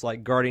comic books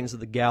like Guardians of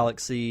the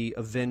Galaxy,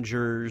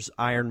 Avengers,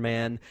 Iron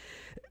Man.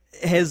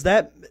 Has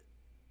that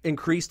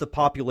increased the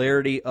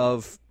popularity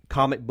of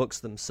comic books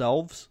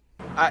themselves?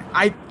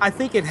 I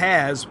think it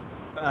has.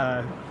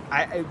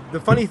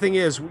 The funny thing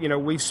is,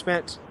 we've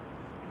spent,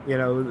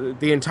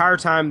 the entire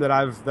time that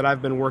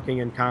I've been working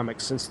in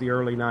comics since the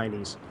early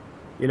 '90s,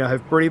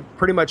 have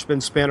pretty much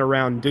been spent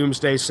around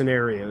doomsday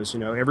scenarios.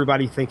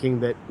 Everybody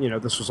thinking that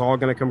this was all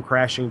going to come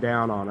crashing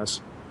down on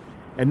us.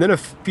 And then a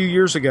few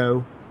years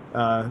ago,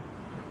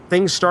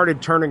 things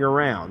started turning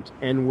around,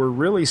 and we're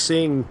really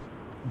seeing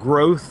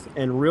growth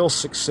and real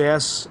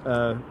success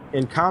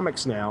in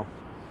comics now.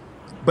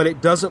 But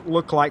it doesn't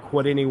look like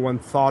what anyone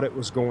thought it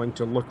was going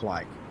to look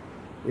like.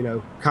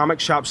 Comic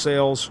shop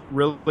sales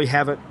really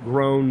haven't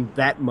grown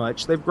that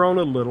much. They've grown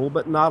a little,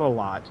 but not a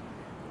lot.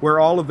 Where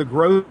all of the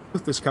growth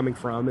is coming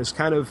from is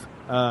kind of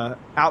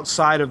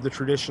outside of the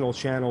traditional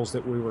channels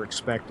that we were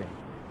expecting.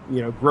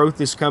 Growth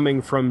is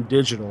coming from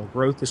digital.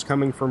 Growth is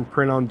coming from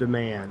print on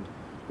demand.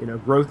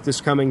 Growth is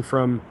coming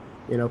from,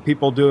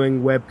 people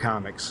doing web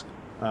comics.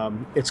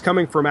 It's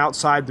coming from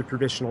outside the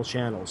traditional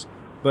channels.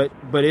 But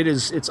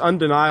it's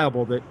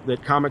undeniable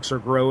that comics are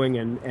growing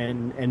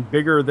and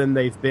bigger than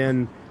they've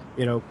been,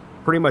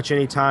 pretty much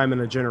any time in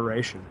a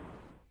generation.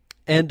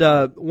 And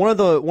one of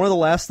the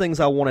last things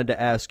I wanted to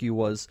ask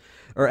you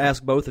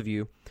ask both of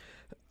you,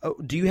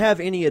 do you have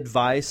any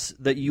advice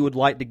that you would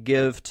like to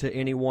give to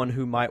anyone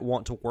who might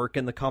want to work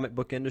in the comic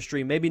book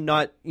industry? Maybe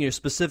not,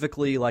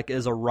 specifically like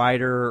as a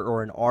writer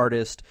or an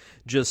artist,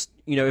 just,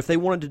 if they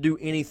wanted to do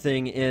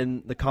anything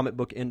in the comic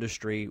book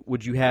industry,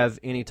 would you have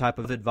any type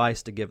of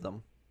advice to give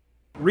them?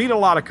 Read a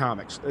lot of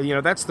comics.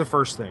 That's the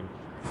first thing.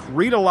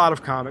 Read a lot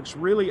of comics.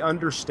 Really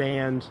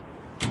understand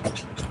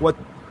what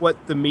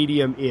the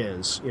medium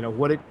is.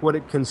 What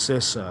it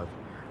consists of.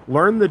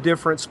 Learn the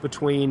difference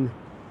between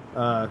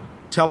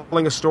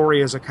telling a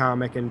story as a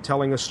comic and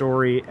telling a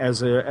story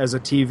as a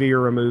TV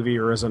or a movie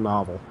or as a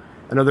novel.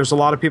 I know there's a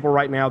lot of people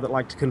right now that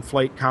like to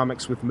conflate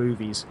comics with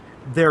movies.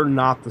 They're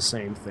not the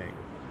same thing.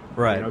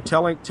 Right.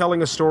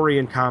 Telling a story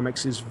in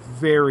comics is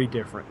very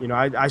different.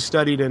 I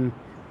studied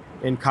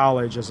in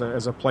college as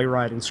a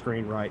playwright and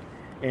screenwriter,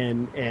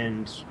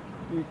 and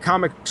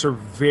comics are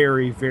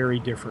very, very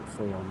different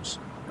forms,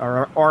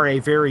 are a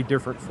very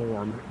different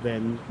form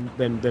than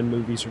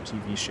movies or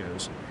TV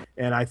shows.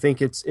 And I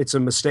think it's a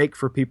mistake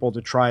for people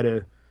to try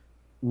to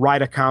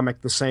write a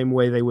comic the same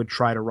way they would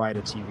try to write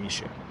a TV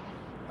show.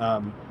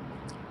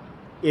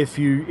 If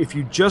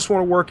you just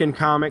want to work in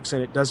comics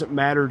and it doesn't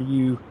matter to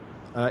you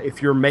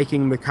if you're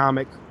making the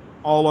comic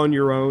all on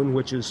your own,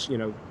 which is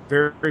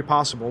very, very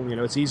possible.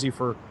 It's easy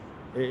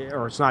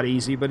or it's not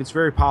easy, but it's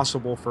very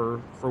possible for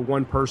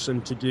one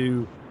person to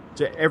do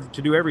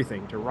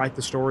everything, to write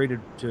the story, to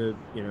do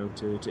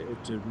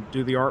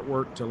the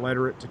artwork, to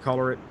letter it, to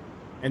color it,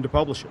 and to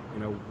publish it.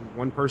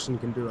 One person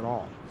can do it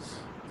all.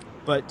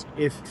 But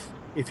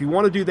if you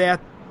want to do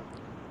that,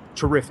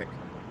 terrific.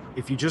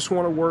 If you just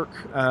want to work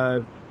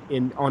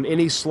on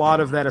any slot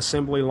of that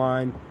assembly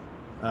line,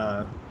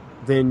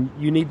 then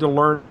you need to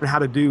learn how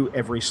to do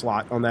every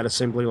slot on that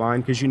assembly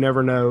line, because you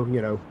never know,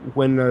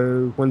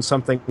 when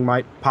something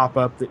might pop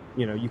up that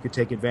you could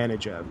take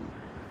advantage of.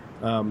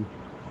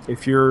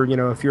 If you're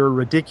a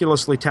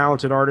ridiculously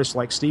talented artist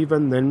like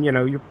Steven, then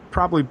you're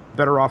probably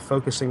better off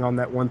focusing on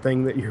that one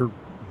thing that you're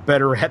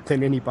better at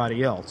than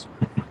anybody else.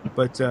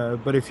 But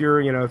if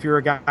you're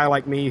a guy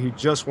like me who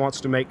just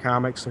wants to make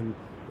comics and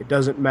it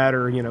doesn't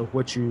matter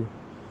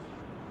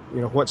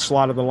what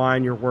slot of the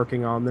line you're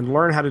working on, then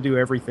learn how to do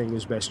everything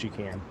as best you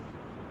can.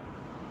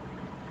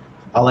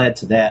 I'll add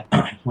to that.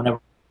 Whenever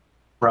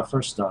I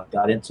first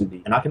got into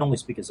and I can only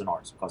speak as an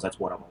artist because that's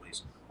what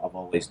I've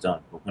always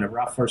done. But whenever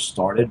I first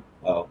started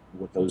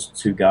with those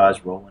two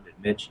guys, Roland and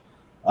Mitch,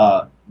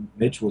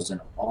 Mitch was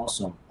an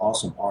awesome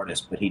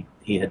artist, but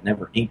he had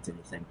never inked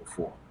anything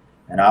before,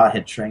 and I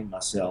had trained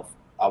myself.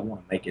 I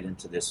want to make it in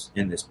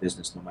this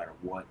business no matter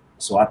what.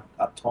 So I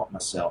taught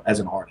myself as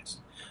an artist.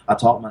 I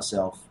taught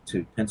myself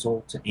to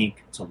pencil, to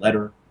ink, to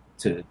letter,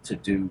 to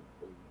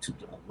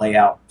lay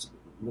out,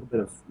 a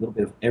little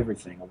bit of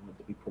everything. I wanted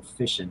to be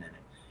proficient in it.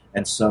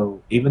 And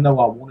so, even though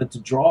I wanted to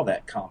draw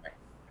that comic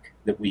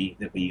that we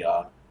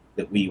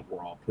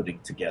were all putting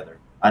together,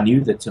 I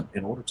knew that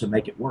in order to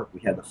make it work,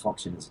 we had to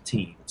function as a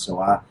team. And so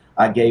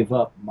I gave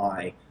up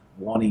my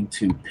wanting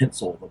to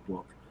pencil the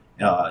book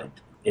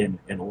in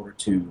order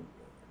to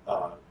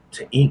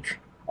ink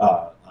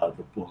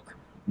the book,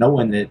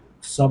 knowing that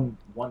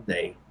one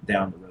day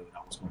down the road I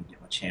was going to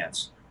get my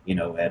chance,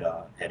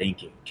 at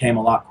inking. It came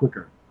a lot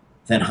quicker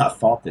than I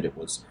thought that it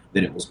was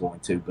going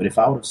to. But if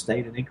I would have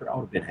stayed an inker, I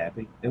would have been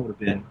happy. It would have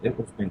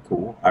been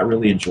cool. I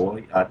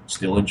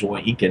still enjoy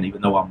inking,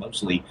 even though I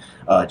mostly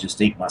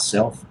just ink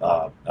myself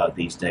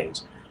these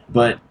days.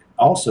 But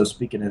also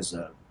speaking as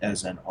an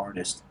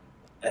artist,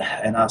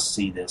 and I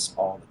see this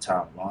all the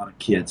time. A lot of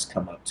kids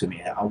come up to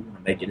me, I want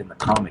to make it in the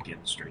comic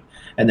industry,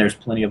 and there's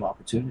plenty of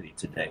opportunity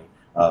today.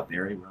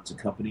 Barry runs a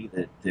company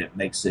that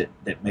makes it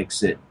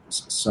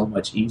so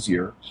much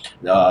easier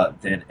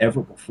than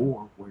ever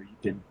before, where you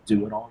can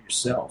do it all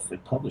yourself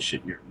and publish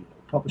it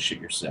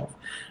yourself.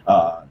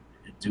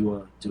 Do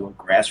a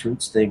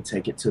grassroots thing,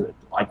 take it to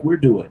like we're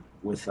doing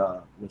with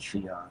the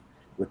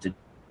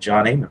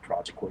John Amon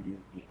project, where you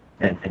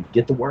and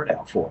get the word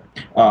out for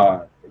it.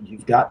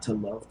 You've got to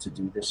love to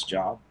do this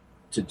job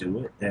to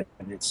do it,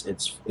 and it's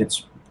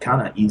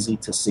kind of easy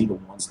to see the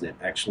ones that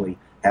actually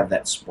have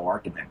that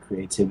spark and that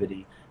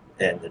creativity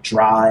and the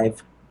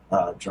drive.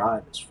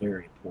 Drive is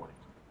very important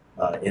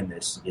in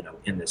this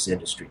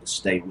industry, to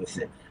stay with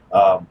it.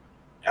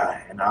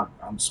 And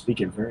I'm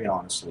speaking very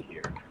honestly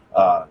here.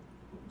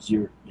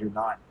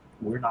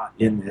 We're not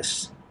in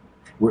this.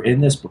 We're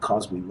in this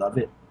because we love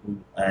it.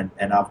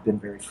 And I've been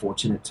very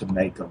fortunate to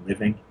make a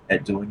living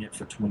at doing it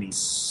for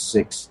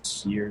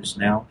 26 years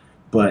now,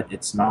 but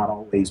it's not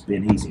always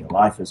been easy.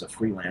 Life as a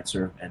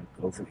freelancer, and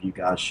both of you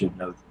guys should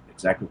know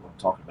exactly what I'm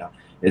talking about,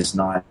 is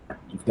not.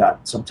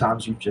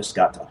 Sometimes you've just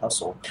got to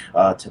hustle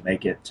to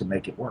make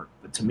it work.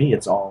 But to me,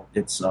 it's all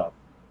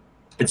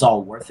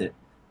worth it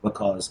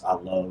because I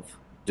love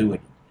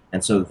doing it,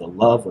 and so the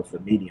love of the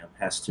medium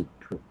has to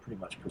pretty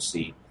much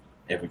precede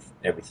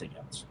everything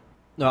else.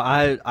 No,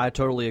 I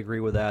totally agree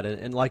with that,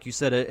 and like you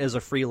said, as a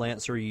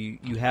freelancer,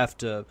 you have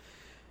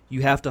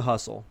to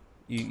hustle.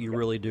 You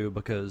really do,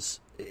 because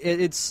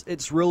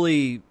it's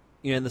really,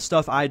 and the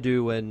stuff I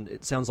do, and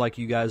it sounds like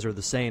you guys are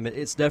the same.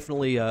 It's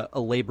definitely a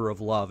labor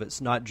of love.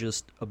 It's not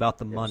just about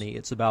the money.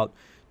 It's about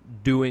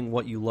doing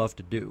what you love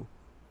to do.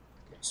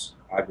 Yes,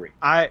 I agree.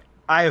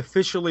 I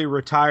officially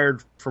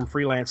retired from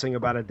freelancing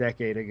about a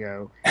decade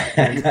ago,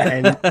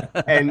 and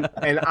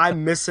I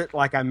miss it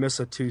like I miss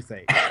a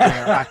toothache.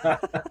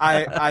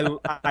 I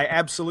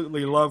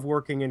absolutely love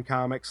working in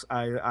comics.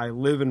 I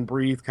live and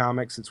breathe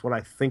comics. It's what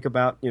I think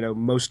about,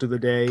 most of the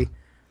day.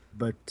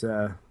 But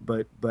I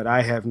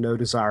have no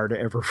desire to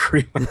ever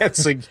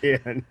freelance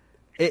again.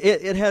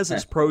 It has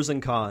its pros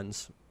and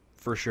cons,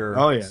 for sure.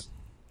 Oh yeah.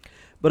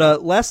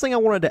 But last thing I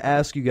wanted to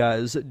ask you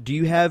guys, do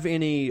you have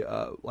any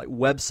like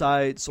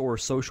websites or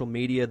social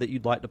media that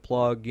you'd like to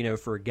plug,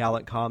 for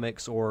Gallant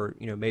Comics, or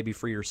maybe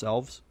for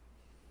yourselves?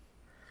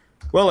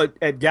 Well, at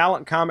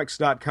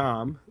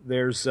gallantcomics.com,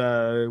 there's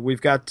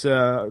we've got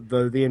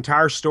the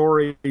entire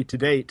story to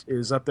date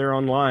is up there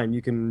online.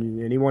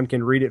 Anyone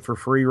can read it for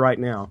free right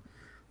now.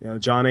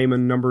 John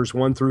Amon numbers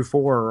 1 through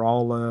 4 are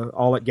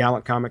all at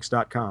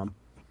gallantcomics.com.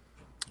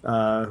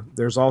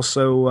 There's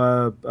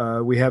also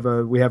we have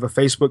a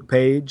Facebook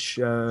page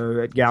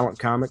at Gallant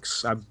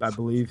Comics. I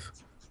believe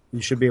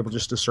you should be able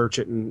just to search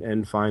it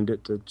and find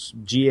it. It's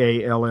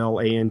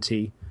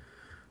GALLANT.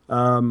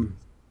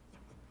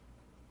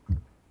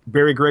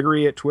 Barry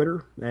Gregory at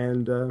Twitter,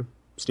 and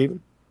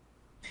Stephen.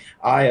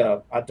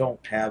 I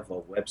don't have a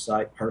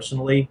website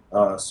personally,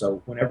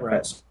 so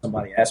whenever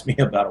somebody asks me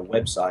about a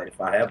website,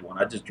 if I have one,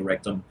 I just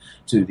direct them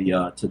to the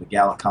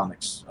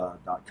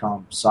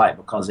gallantcomics.com site,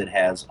 because it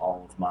has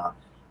all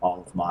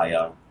of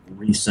my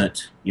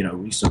recent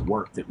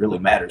work that really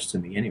matters to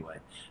me anyway.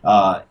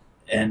 But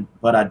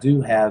I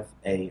do have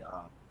a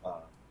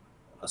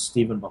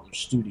Stephen Butler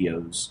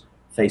Studios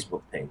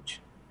Facebook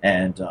page,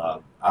 and I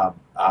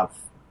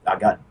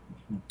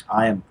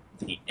am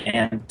the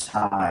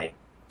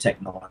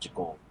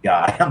anti-technological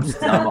guy. I'm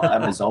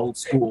as old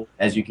school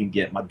as you can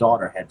get. My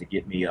daughter had to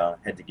get me on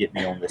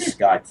this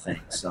Skype thing.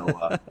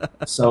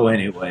 So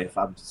anyway, if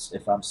I'm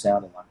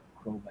sounding like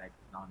a crowback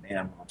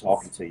man when I'm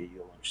talking to you,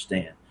 you'll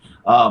understand.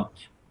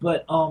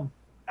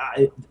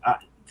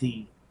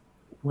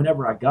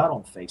 Whenever I got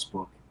on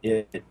Facebook,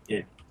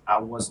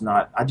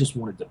 I just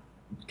wanted to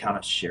kind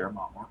of share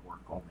my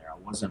artwork on there.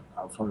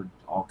 I've heard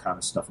all kind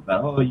of stuff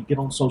about, you get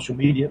on social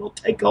media, it'll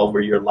take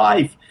over your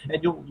life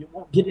and you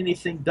won't get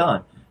anything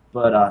done.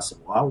 But I said,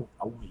 well,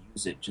 I want to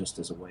use it just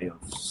as a way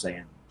of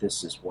saying,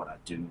 this is what I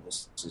do.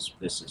 This is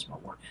my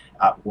work.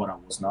 What I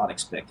was not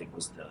expecting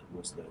was the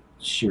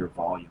sheer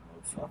volume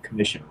of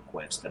commission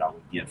requests that I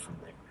would get from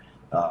there,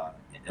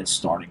 and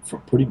starting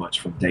from pretty much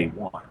from day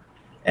one.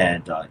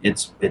 And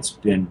it's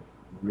been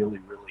really,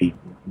 really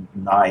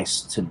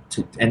nice to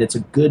and it's a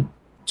good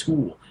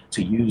tool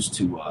to use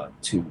to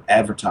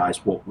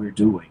advertise what we're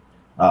doing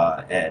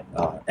at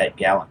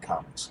Gallant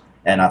Comics.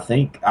 And I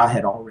think I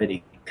had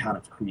already kind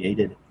of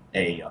created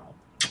a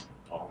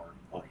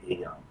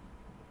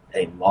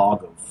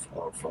log of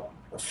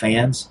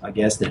fans, I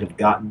guess, that have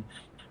gotten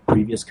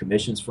previous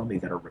commissions from me,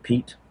 that are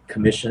repeat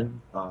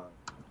commission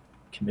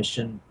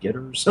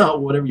getters,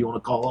 whatever you want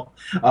to call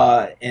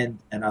them. And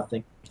I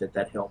think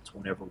that helped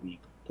whenever we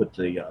put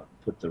the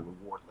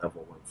reward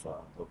level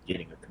of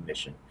getting a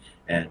commission,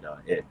 and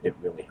it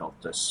really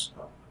helped us.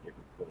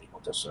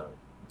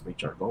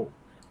 reach our goal.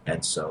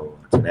 And so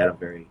to that, I'm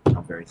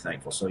very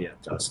thankful. So yeah,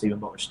 Stephen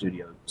Butler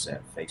Studios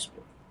at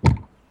Facebook.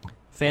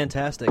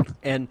 Fantastic.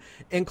 And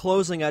in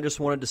closing, I just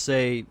wanted to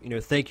say,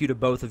 thank you to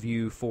both of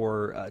you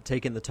for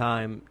taking the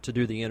time to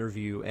do the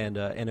interview, and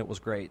it was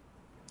great.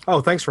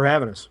 Oh, thanks for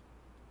having us.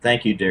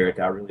 Thank you, Derek.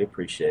 I really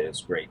appreciate it.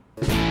 It's great.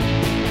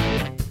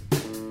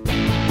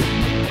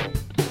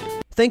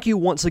 Thank you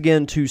once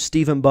again to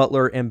Stephen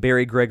Butler and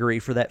Barry Gregory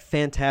for that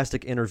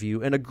fantastic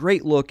interview and a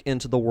great look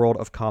into the world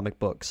of comic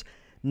books.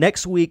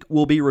 Next week,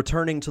 we'll be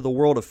returning to the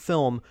world of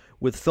film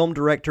with film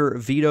director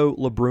Vito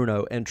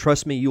Labruno, and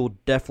trust me, you'll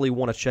definitely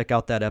want to check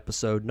out that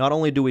episode. Not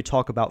only do we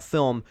talk about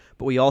film,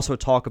 but we also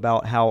talk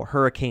about how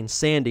Hurricane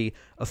Sandy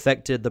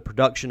affected the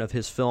production of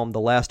his film, The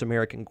Last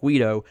American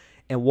Guido,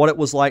 and what it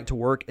was like to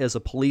work as a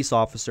police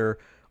officer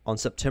on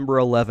September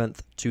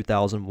 11th,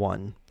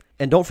 2001.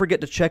 And don't forget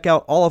to check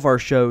out all of our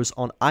shows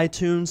on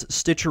iTunes,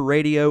 Stitcher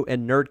Radio,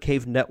 and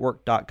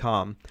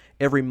NerdCaveNetwork.com.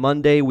 Every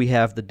Monday, we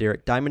have the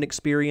Derek Diamond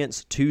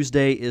Experience.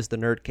 Tuesday is the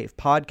Nerd Cave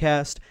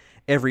Podcast.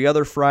 Every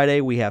other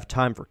Friday, we have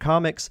Time for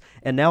Comics.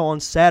 And now on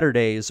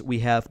Saturdays, we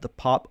have the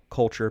Pop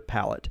Culture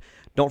Palette.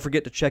 Don't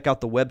forget to check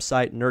out the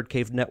website,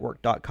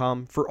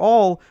 NerdCaveNetwork.com, for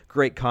all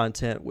great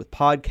content with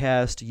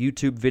podcasts,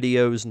 YouTube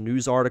videos,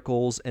 news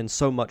articles, and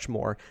so much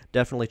more.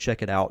 Definitely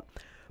check it out.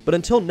 But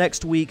until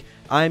next week,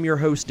 I am your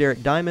host,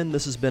 Derek Diamond.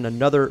 This has been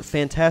another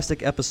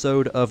fantastic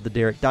episode of the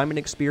Derek Diamond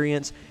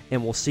Experience,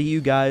 and we'll see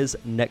you guys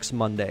next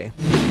Monday.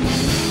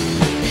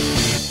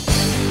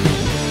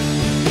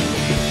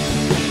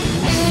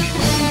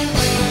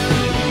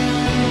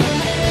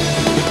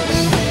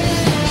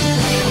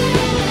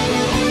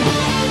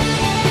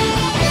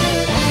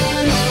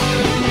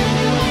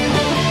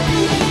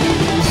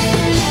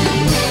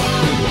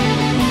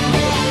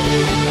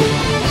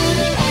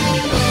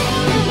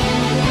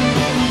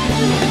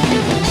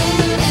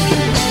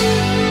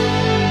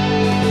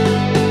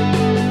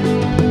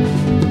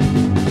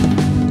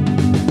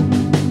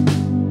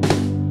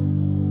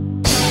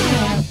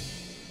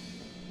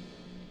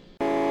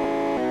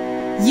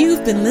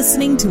 You've been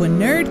listening to a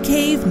Nerd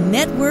Cave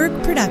Network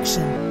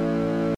production.